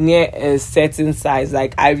near a certain size.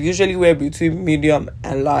 Like I usually wear between medium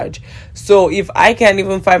and large, so if I can't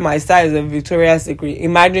even find my size in Victoria's Secret,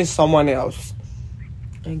 imagine someone else.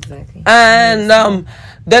 Exactly. And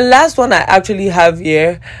the last one I actually have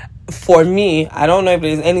here for me, I don't know if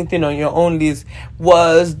there's anything on your own list,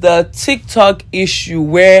 was the TikTok issue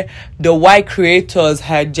where the white creators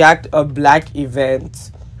hijacked a black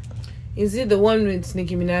event. Is it the one with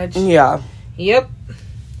Nicki Minaj? Yeah. Yep.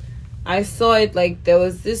 I saw it. Like there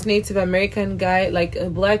was this Native American guy, like a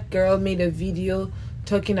black girl made a video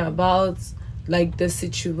talking about like the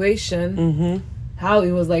situation, how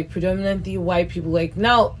it was like predominantly white people. Like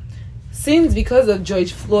now, since because of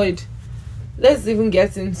George Floyd, let's even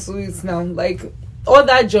get into it now. Like all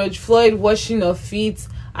that George Floyd washing of feet,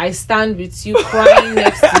 I stand with you, crying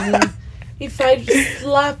next to me. If I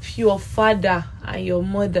slap your father and your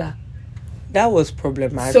mother, that was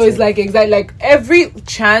problematic. So it's like exactly like every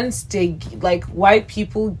chance they like white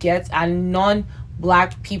people get and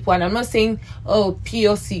non-black people, and I'm not saying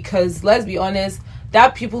POC because let's be honest,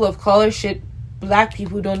 that people of color shit, black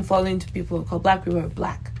people don't fall into people of color. Black people are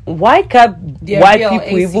black. Why can't white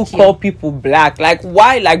people even call people black? Like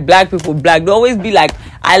why like black people black? They always be like,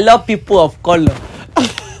 I love people of color.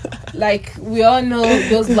 Like we all know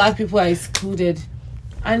those black people are excluded.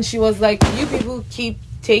 And she was like, you people keep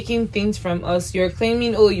taking things from us. You're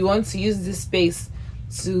claiming you want to use this space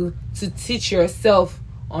to teach yourself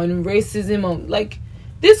on racism. Like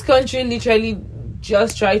this country literally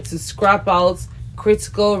just tried to scrap out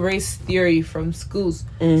critical race theory from schools.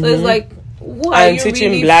 So it's like, who are you teaching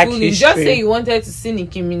really black fooling? Just say you wanted to see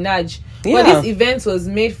Nicki Minaj. But this event was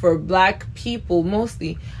made for black people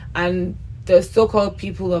mostly, and the so-called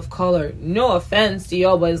people of color. No offense to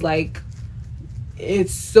y'all, but it's like,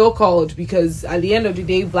 it's so-called because at the end of the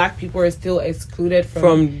day, black people are still excluded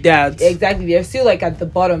from that. Exactly. They're still like at the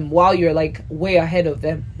bottom while you're like way ahead of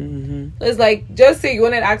them. So it's like, just say you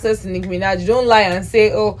wanted access to Nicki Minaj. Don't lie and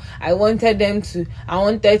say, I wanted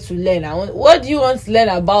to learn. What do you want to learn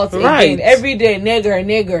about again? Every day,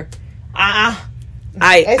 nigger.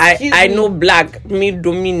 I know black. Me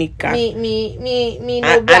Dominica. Me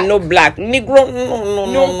no black. I know black. Negro.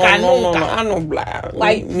 No. I know black.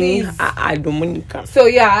 Like me. I Dominica. So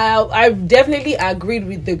yeah, I definitely agreed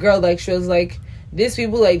with the girl. Like she was like, these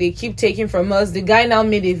people like they keep taking from us. The guy now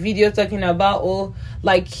made a video talking about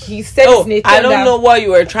like he said. I don't know what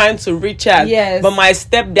you were trying to reach at. Yes. But my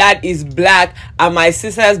stepdad is black and my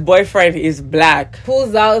sister's boyfriend is black.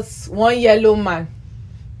 Pulls out one yellow man.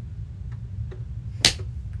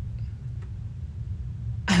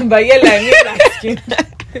 But yeah, like me black skin.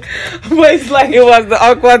 But it's like it was the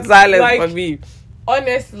awkward silence for me.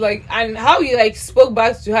 Honestly, like, and how he like spoke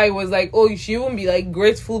back to her, it was like, you should even be like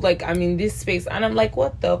grateful, like I'm in this space. And I'm like,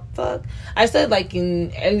 what the fuck? I started like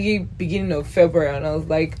in early beginning of February, and I was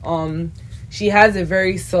like, she has a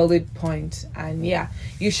very solid point, and yeah,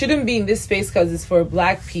 you shouldn't be in this space because it's for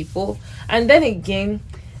black people. And then again,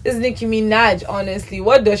 this Nicki Minaj, honestly,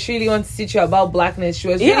 what does she really want to teach you about blackness? She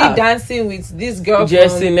was really dancing with this girl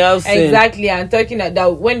Jessie Nelson. Exactly, and talking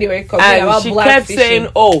that when they were talking about black kept fishing.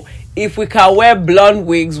 saying, if we can wear blonde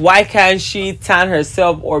wigs, why can't she tan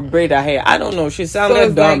herself or braid her hair? I don't know. She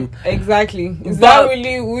sounded dumb. Like, exactly. Is that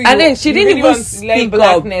really who you, and then she didn't really even speak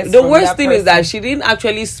up. The worst thing is that she didn't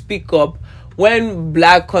actually speak up when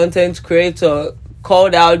black content creator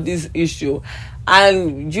called out this issue.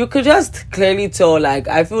 And you could just clearly tell, like,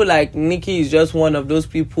 I feel like Nikki is just one of those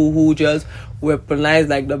people who just weaponize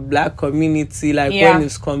like the black community, like when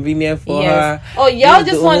it's convenient for her. Oh, y'all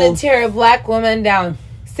just want to tear a black woman down,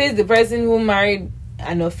 says the person who married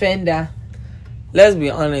an offender. Let's be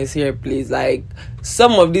honest here, please. Like,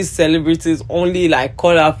 some of these celebrities only like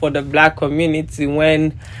call out for the black community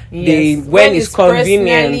when it's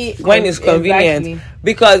convenient. When it's convenient. Exactly.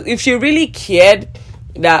 Because if she really cared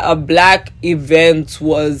that a black event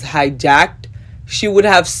was hijacked, she would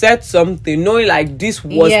have said something, knowing like this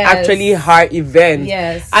was actually her event.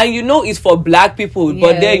 Yes. And you know it's for black people,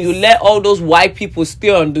 but then you let all those white people stay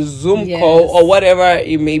on the Zoom call or whatever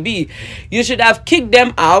it may be. You should have kicked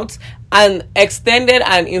them out and extended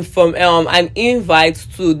an invite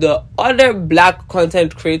to the other black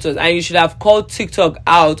content creators, and you should have called TikTok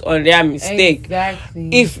out on their mistake. Exactly.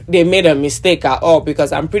 If they made a mistake at all,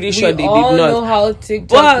 because I'm pretty sure they did not. We all know how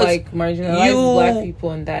TikTok like marginalized black people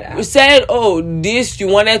on that app. You said, you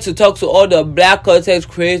wanted to talk to all the black content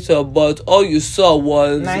creators, but all you saw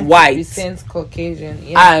was 90% white. Caucasian.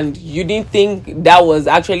 Yeah. And you didn't think that was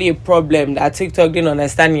actually a problem, that TikTok didn't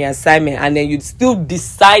understand your assignment, and then you still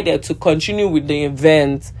decided to continue with the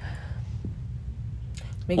event.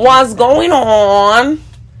 What's going on?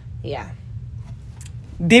 Yeah,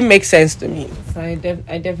 didn't make sense to me. So I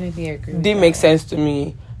definitely agree. Didn't make sense to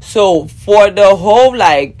me. So for the whole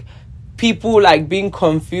like people like being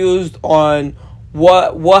confused on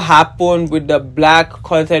what happened with the black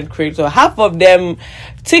content creator, half of them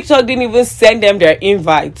TikTok didn't even send them their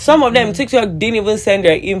invite. Some of them TikTok didn't even send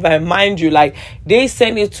their invite, mind you. Like, they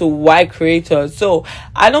send it to white creators. So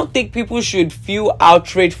I don't think people should feel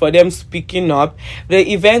outraged for them speaking up.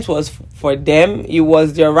 The event was for them. It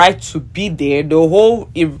was their right to be there. The whole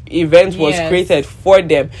event was created for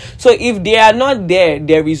them. So if they are not there,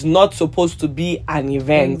 there is not supposed to be an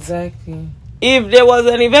event. Exactly. If there was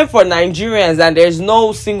an event for Nigerians and there's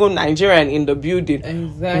no single Nigerian in the building,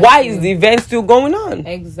 why is the event still going on?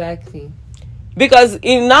 Exactly. Because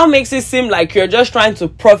it now makes it seem like you're just trying to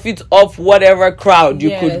profit off whatever crowd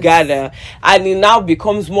you could gather. And it now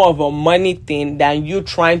becomes more of a money thing than you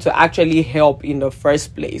trying to actually help in the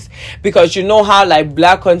first place. Because you know how, like,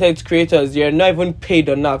 black content creators, you're not even paid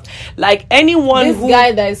enough. Like, anyone this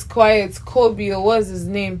guy that is quiet, Kobe, or what's his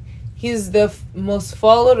name? He's the most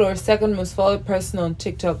followed or second most followed person on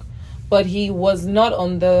TikTok. But he was not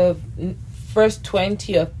on the first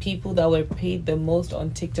 20 of people that were paid the most on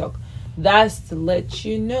TikTok. That's to let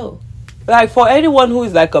you know. Like, for anyone who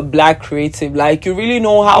is like a black creative, like, you really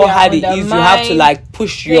know how hard it is. You have to like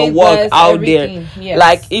push your work out there. Yes.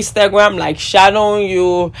 Like Instagram, like shadowing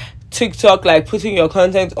you, TikTok, like putting your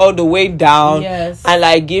content all the way down. Yes. And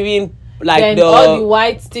like giving like then all the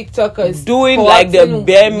white TikTokers doing like the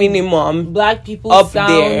bare minimum, black people up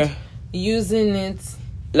sound, there, using it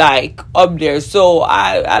like up there. So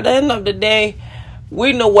at the end of the day,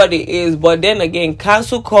 we know what it is. But then again,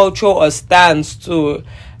 cancel culture or stands too.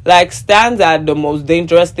 Like, stands are the most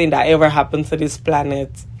dangerous thing that ever happened to this planet.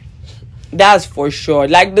 That's for sure.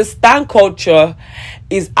 Like, the stan culture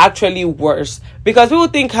is actually worse. Because people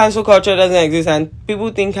think cancel culture doesn't exist, and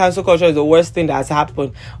people think cancel culture is the worst thing that's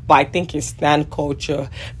happened. But I think it's stan culture.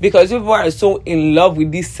 Because people are so in love with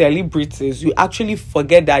these celebrities, you actually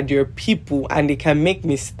forget that they're people and they can make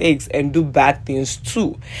mistakes and do bad things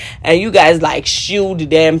too. And you guys like shield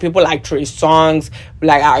them. People like Trey Songz,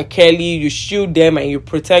 like R. Kelly, you shield them and you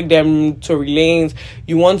protect them to lanes.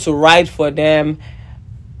 You want to ride for them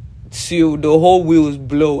till the whole wheels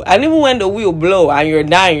blow. And even when the wheel blow and you're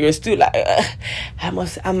dying, you're still like, I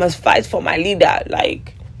must fight for my leader.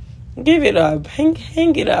 Like, give it up, hang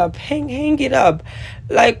it up, hang it up.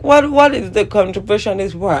 Like, what is the contribution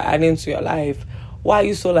these people are adding to your life? Why are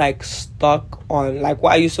you so like stuck on, like,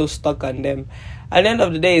 why are you so stuck on them? At the end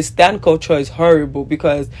of the day, stan culture is horrible,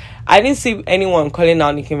 because I didn't see anyone calling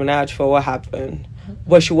out Nicki Minaj for what happened.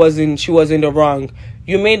 But she was in the wrong.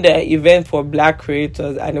 You made the event for black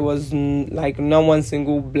creators and it was like not one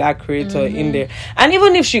single black creator in there. And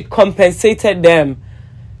even if she compensated them,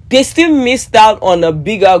 they still missed out on a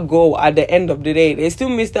bigger goal at the end of the day. They still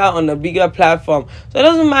missed out on a bigger platform. So it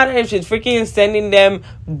doesn't matter if she's freaking sending them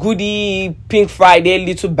goodie Pink Friday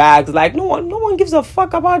little bags. Like, no one gives a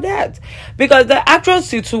fuck about that. Because the actual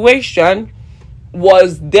situation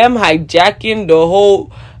was them hijacking the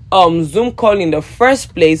whole Zoom call in the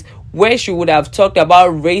first place, where she would have talked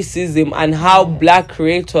about racism and how black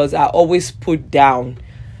creators are always put down,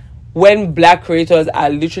 when black creators are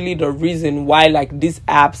literally the reason why like these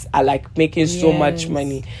apps are like making so much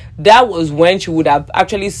money. That was when she would have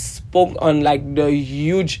actually spoke on like the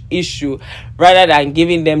huge issue, rather than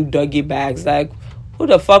giving them doggy bags. Like, who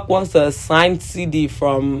the fuck wants a signed CD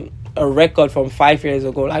from a record from 5 years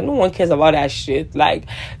ago? Like, no one cares about that shit. Like,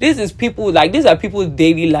 these are people's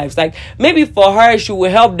daily lives. Like, maybe for her, she will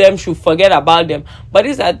help them, she'll forget about them, but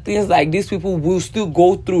these are things like these people will still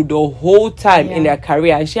go through the whole time in their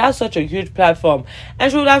career, and she has such a huge platform, and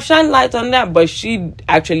she would have shined light on that, but she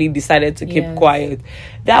actually decided to keep quiet.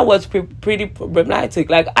 That was pretty problematic.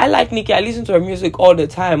 Like, I like Nicki, I listen to her music all the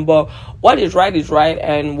time, but what is right,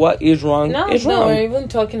 and what is wrong is wrong. We're even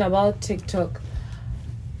talking about TikTok.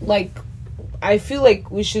 Like, I feel like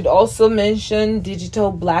we should also mention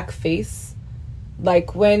digital blackface.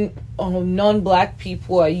 Like, when non-black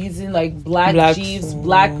people are using like black gifs,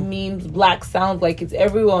 black memes, black sounds, like it's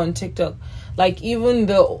everywhere on TikTok. Like, even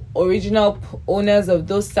the original owners of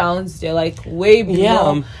those sounds, they're like way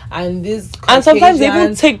below. And sometimes they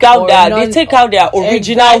even take out their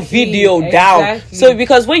original video down. So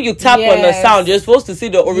because when you tap on the sound, you're supposed to see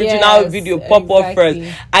the original video pop up first,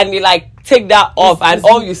 and they like take that off, and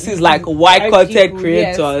all you see is like white content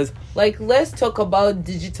creators. Like, let's talk about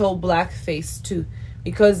digital blackface too,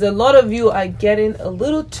 because a lot of you are getting a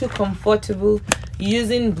little too comfortable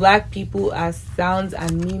using black people as sounds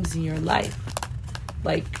and memes in your life.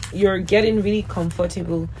 Like, you're getting really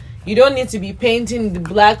comfortable. You don't need to be painting the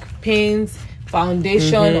black paints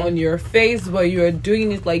foundation on your face, but you're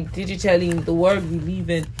doing it like digitally in the world we live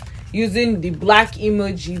in, using the black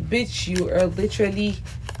emoji. Bitch, you are literally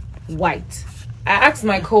white. I asked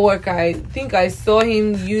my coworker, I think I saw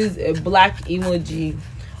him use a black emoji,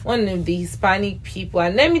 one of the Hispanic people,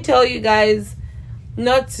 and let me tell you guys,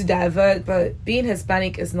 not to divert, but being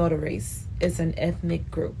Hispanic is not a race, it's an ethnic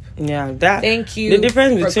group. Thank you. The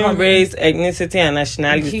difference between race, ethnicity, and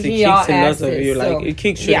nationality kicks a lot of you. Like, it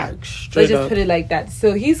kicks you like straight let's just put it like that.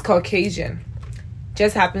 So he's Caucasian,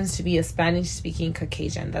 just happens to be a Spanish speaking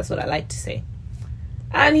Caucasian. That's what I like to say.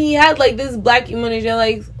 And he had like this black emoji.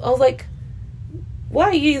 Like, I was like, why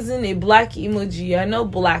are you using a black emoji? I know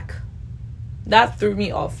black. That threw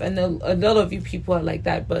me off, and a lot of you people are like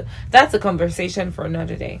that, but that's a conversation for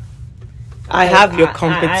another day. I have your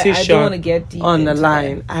competition I don't want to get deep on the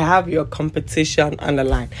line. I have your competition on the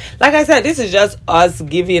line. Like I said, this is just us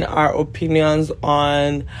giving our opinions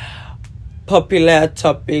on popular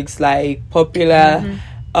topics, like popular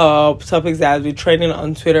topics that have been trending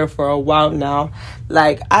on Twitter for a while now.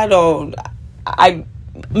 Like,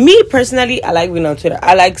 me personally, I like being on Twitter.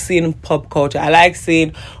 I like seeing pop culture. I like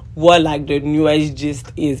seeing what like the newest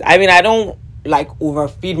gist is. I mean, I don't like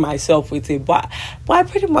overfeed myself with it, but I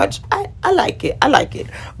pretty much I like it.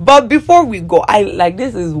 But before we go, I like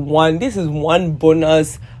this is one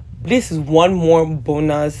more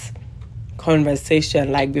bonus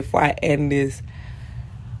conversation. Like, before I end this,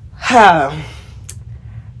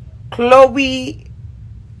 Chloe,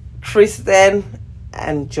 Tristan,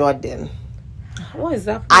 and Jordan. What is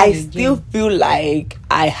that? I still feel like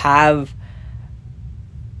I have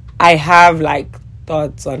like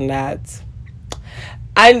thoughts on that.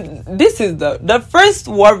 And this is the first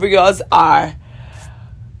warriors are: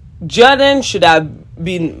 Jordan should have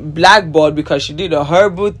been blackballed because she did a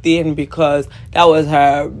horrible thing, because that was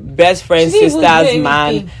her best friend's sister's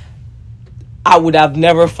man. I would have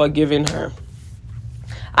never forgiven her.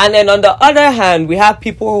 And then on the other hand, we have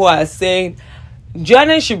people who are saying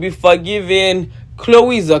Jordan should be forgiven.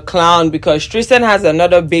 Chloe is a clown because Tristan has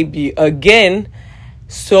another baby again,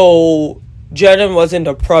 so Jordan wasn't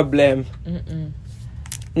the problem.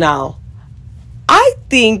 Now, I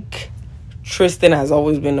think Tristan has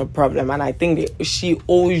always been a problem, and I think she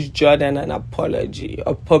owes Jordan an apology,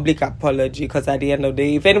 a public apology, because at the end of the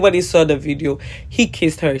day, if anybody saw the video, he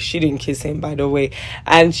kissed her. She didn't kiss him, by the way.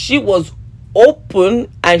 And she was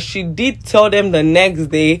open, and she did tell them the next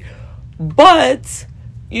day, but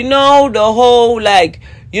you know, the whole like,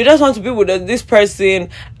 you just want to be with this person,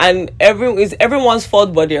 and it's everyone's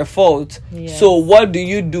fault but their fault. Yes. So what do?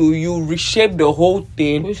 You reshape the whole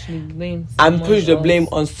thing, push the blame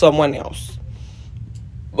on someone else.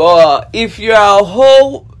 But if you're a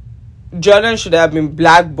whole, Jordan should have been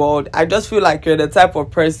blackballed. I just feel like you're the type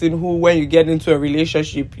of person who, when you get into a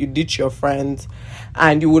relationship, you ditch your friends,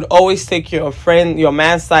 and you would always take your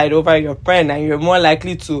man's side over your friend, and you're more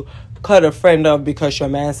likely to cut a friend up because your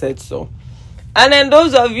man said so. And then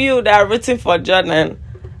those of you that are rooting for Jordan,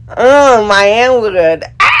 my N-word,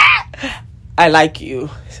 I like you.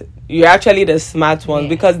 You're actually the smart one,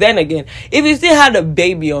 because then again, if you still had a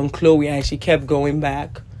baby on Chloe and she kept going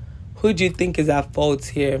back, who do you think is at fault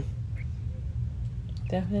here?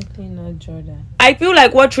 Definitely not Jordan. I feel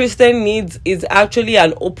like what Tristan needs is actually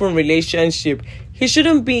an open relationship. He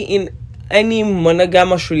shouldn't be in any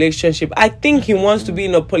monogamous relationship. I think he wants to be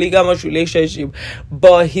in a polygamous relationship,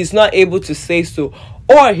 but he's not able to say so,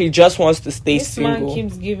 or he just wants to stay single. This man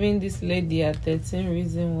keeps giving this lady a 13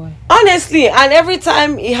 reason why. Honestly, and every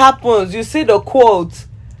time it happens, you see the quote,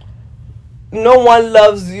 no one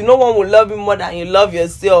loves you, no one will love you more than you love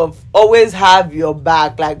yourself. Always have your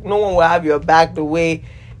back. Like, no one will have your back the way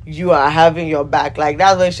you are having your back. Like,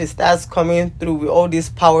 that's when she starts coming through with all these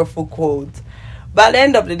powerful quotes. But at the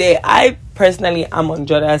end of the day, I personally am on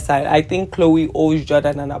Jordan's side. I think Chloe owes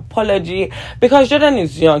Jordan an apology, because Jordan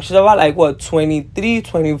is young. She's about 23,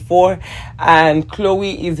 24, and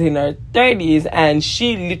Chloe is in her 30s, and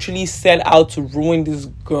she literally set out to ruin this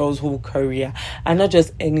girl's whole career, and not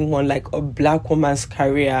just anyone, like a black woman's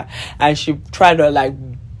career. And she tried to like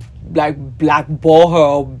blackball her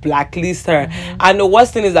or blacklist her. And the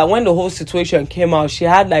worst thing is that when the whole situation came out, she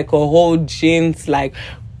had like a whole jeans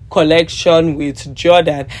collection with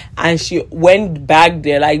Jordan, and she went back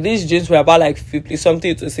there. Like, these jeans were about 50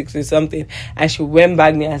 something to 60 something, and she went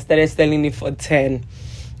back there and started selling it for 10,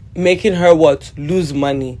 making her lose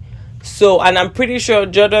money. So, and I'm pretty sure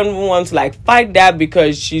Jordan wants to fight that,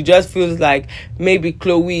 because she just feels like maybe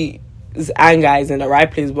Chloe's anger is in the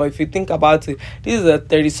right place. But if you think about it, this is a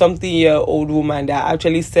 30-something-year-old woman that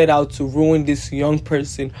actually set out to ruin this young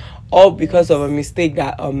person, all because of a mistake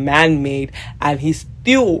that a man made. And he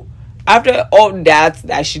still, after all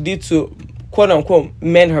that she did to quote unquote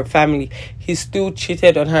mend her family, he still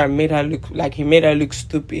cheated on her and made her look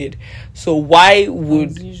stupid. So why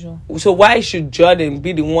should Jordan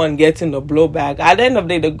be the one getting the blowback? At the end of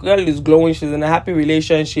the day, the girl is glowing, she's in a happy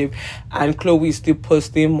relationship, and Chloe is still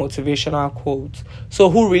posting motivational quotes. So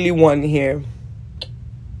who really won here?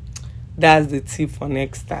 That's the tip for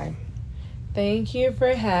next time. Thank you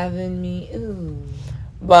for having me. Ooh.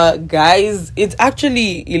 But guys, it's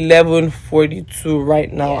actually 11:42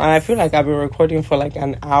 right now, and I feel like I've been recording for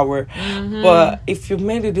an hour. But if you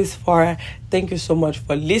made it this far, thank you so much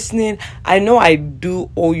for listening. I know I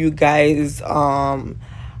do owe you guys an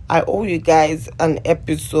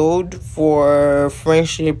episode for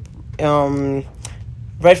friendship,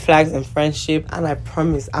 red flags and friendship, and I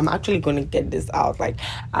promise I'm actually gonna get this out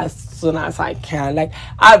as soon as I can.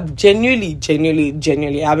 I've genuinely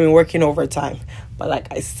I've been working overtime, but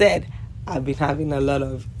like I said, I've been having a lot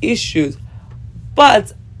of issues.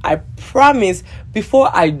 But I promise,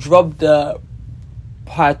 before I drop the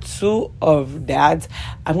part 2 of that,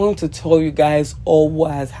 I'm going to tell you guys all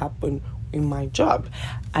what has happened in my job,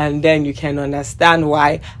 and then you can understand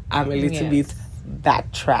why I'm a little bit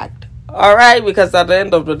backtracked. All right, because at the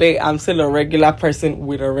end of the day, I'm still a regular person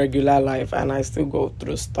with a regular life, and I still go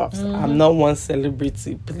through stuff. So I'm not one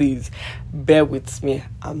celebrity. Please bear with me.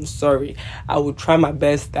 I'm sorry. I will try my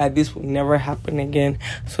best that this will never happen again.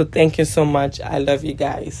 So thank you so much. I love you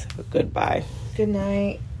guys. Goodbye. Good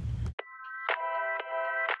night.